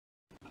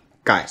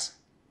Guys,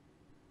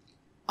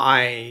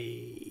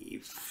 I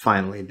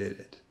finally did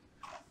it.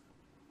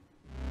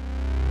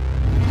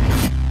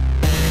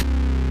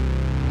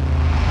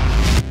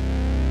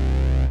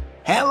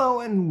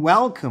 Hello and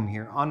welcome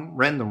here on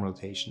Random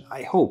Rotation.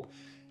 I hope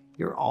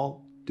you're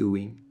all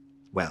doing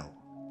well.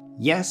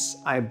 Yes,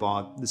 I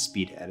bought the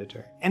speed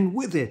editor, and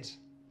with it,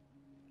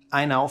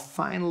 I now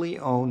finally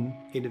own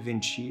a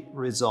DaVinci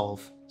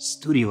Resolve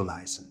Studio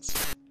license.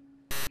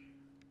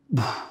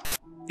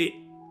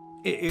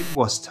 It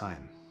was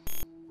time.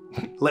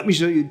 Let me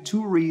show you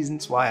 2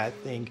 reasons why I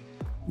think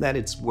that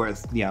it's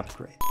worth the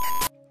upgrade.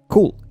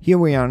 Cool, here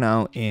we are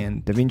now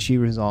in DaVinci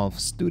Resolve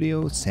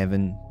Studio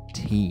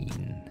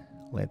 17.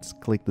 Let's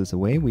click this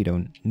away, we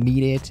don't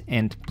need it,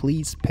 and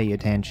please pay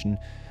attention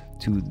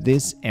to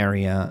this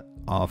area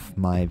of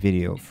my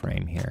video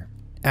frame here.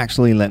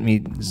 Actually, let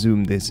me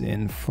zoom this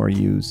in for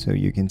you so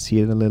you can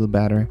see it a little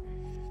better,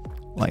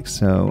 like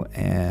so,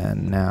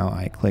 and now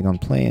I click on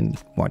play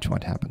and watch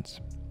what happens.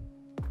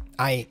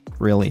 I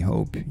really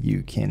hope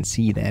you can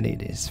see that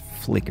it is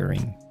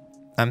flickering.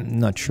 I'm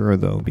not sure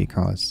though,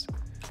 because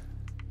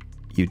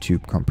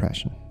YouTube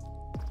compression.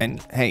 And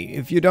hey,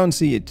 if you don't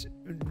see it,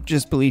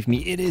 just believe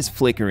me, it is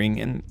flickering,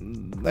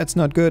 and that's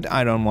not good.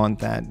 I don't want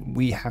that.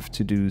 We have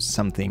to do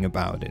something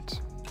about it.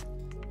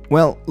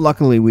 Well,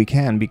 luckily we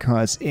can,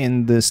 because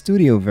in the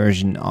studio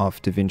version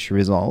of DaVinci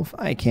Resolve,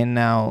 I can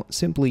now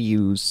simply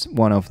use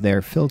one of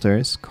their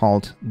filters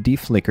called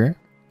Deflicker.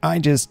 I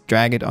just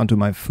drag it onto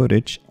my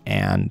footage,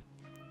 and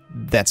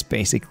that's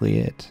basically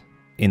it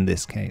in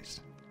this case.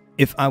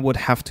 If I would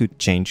have to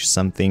change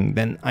something,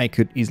 then I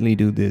could easily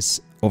do this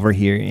over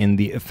here in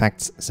the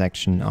effects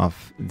section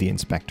of the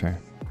inspector.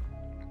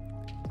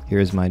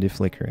 Here's my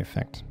deflicker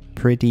effect.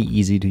 Pretty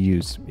easy to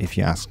use, if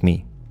you ask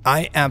me.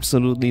 I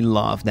absolutely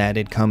love that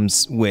it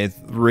comes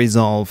with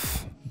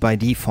Resolve by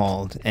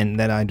default and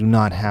that I do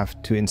not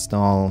have to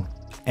install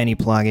any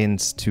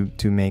plugins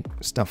to make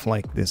stuff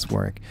like this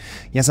work.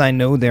 Yes, I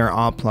know there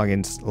are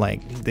plugins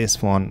like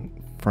this one,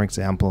 for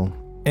example.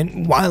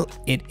 And while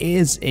it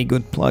is a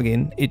good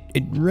plugin, it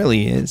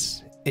really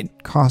is.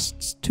 It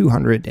costs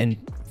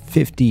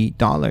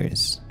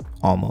 $250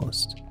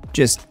 almost.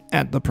 Just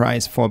add the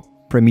price for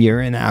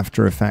Premiere and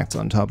After Effects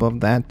on top of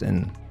that,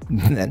 and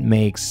that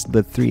makes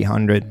the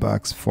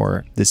 $300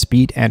 for the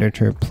speed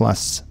editor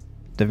plus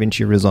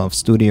DaVinci Resolve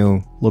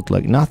Studio look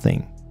like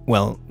nothing.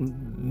 Well,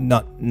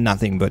 not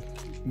nothing, but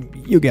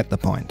you get the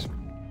point.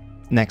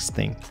 Next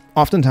thing.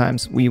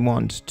 Oftentimes we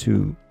want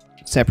to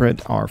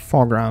separate our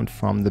foreground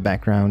from the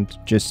background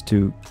just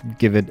to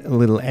give it a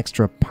little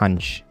extra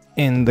punch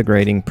in the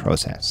grading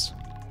process.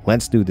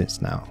 Let's do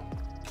this now.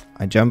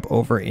 I jump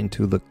over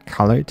into the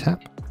color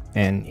tab,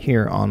 and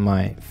here on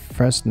my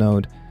first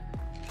node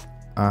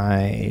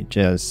I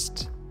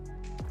just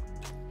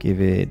give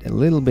it a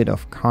little bit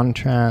of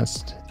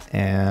contrast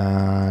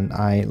and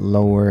I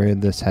lower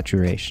the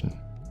saturation.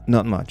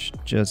 Not much,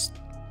 just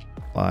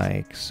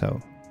like so.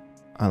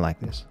 I like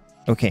this.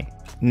 Okay,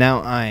 now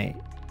I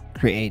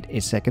create a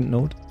second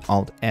node,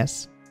 Alt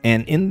S,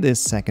 and in this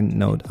second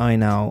node I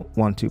now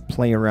want to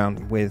play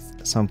around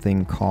with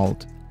something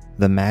called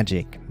the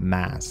Magic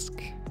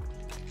Mask.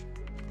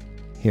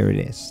 Here it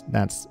is,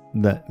 that's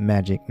the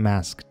Magic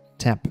Mask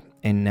tab,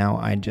 and now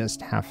I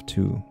just have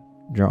to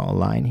draw a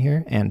line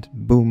here and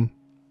boom,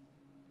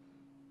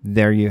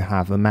 there you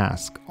have a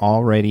mask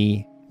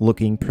already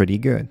looking pretty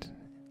good.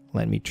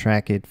 Let me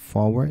track it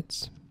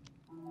forwards,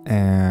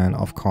 and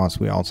of course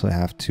we also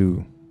have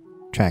to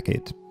track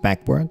it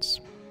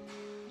backwards.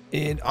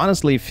 It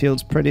honestly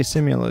feels pretty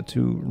similar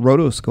to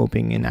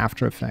rotoscoping in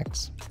After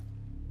Effects.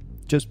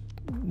 Just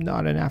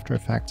not in After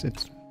Effects,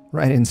 it's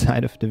right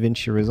inside of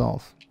DaVinci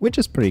Resolve, which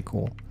is pretty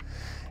cool.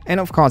 And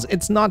of course,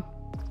 it's not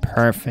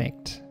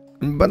perfect,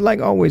 but like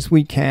always,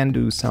 we can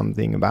do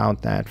something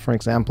about that. For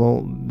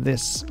example,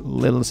 this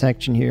little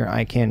section here,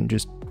 I can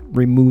just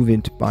remove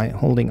it by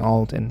holding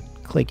Alt and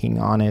clicking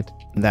on it.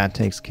 That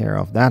takes care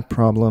of that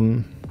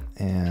problem.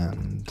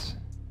 And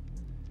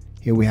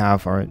here we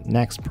have our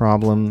next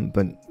problem,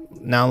 but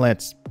now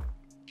let's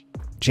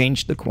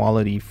change the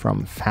quality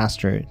from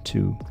faster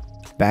to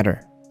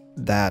better.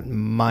 That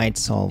might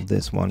solve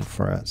this one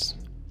for us.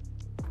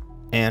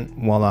 And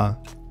voila,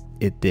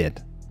 it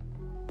did.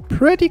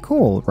 Pretty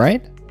cool,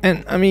 right?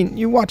 And I mean,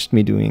 you watched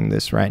me doing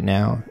this right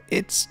now.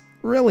 It's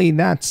really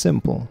that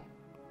simple.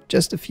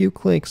 Just a few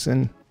clicks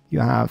and you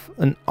have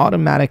an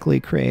automatically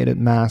created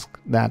mask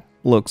that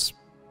looks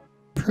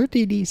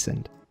pretty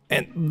decent.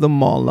 And the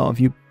more love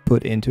you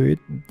put into it,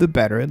 the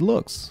better it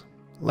looks.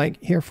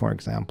 Like here, for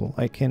example,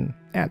 I can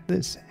add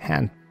this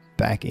hand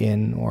back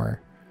in,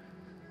 or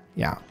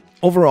yeah.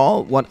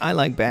 Overall, what I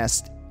like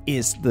best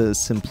is the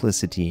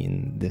simplicity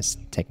in this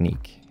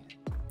technique.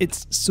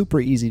 It's super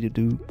easy to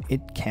do,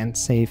 it can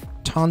save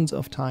tons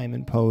of time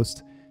in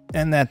post,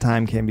 and that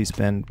time can be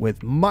spent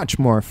with much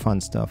more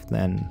fun stuff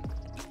than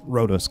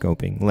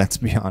rotoscoping, let's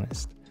be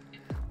honest.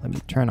 Let me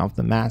turn off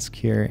the mask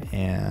here,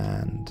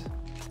 and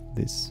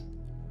this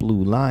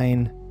blue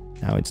line,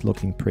 now it's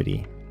looking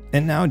pretty.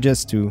 And now,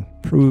 just to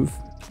prove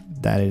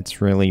that it's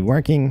really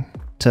working,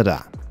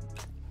 ta-da,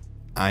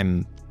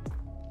 I'm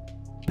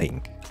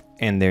pink.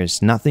 And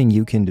there's nothing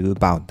you can do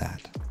about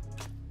that.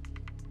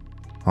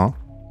 Huh?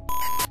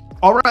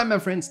 Alright my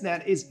friends,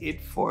 that is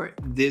it for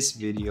this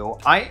video.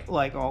 I,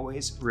 like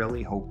always,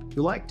 really hope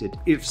you liked it.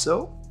 If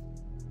so,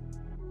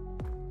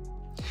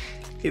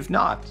 if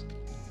not,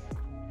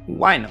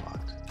 why not?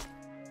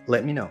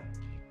 Let me know.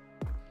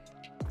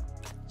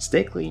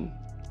 Stay clean,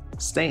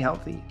 stay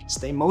healthy,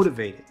 stay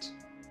motivated,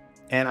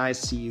 and I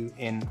see you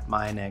in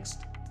my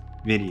next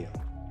video.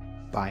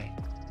 Bye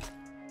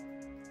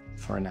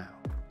for now.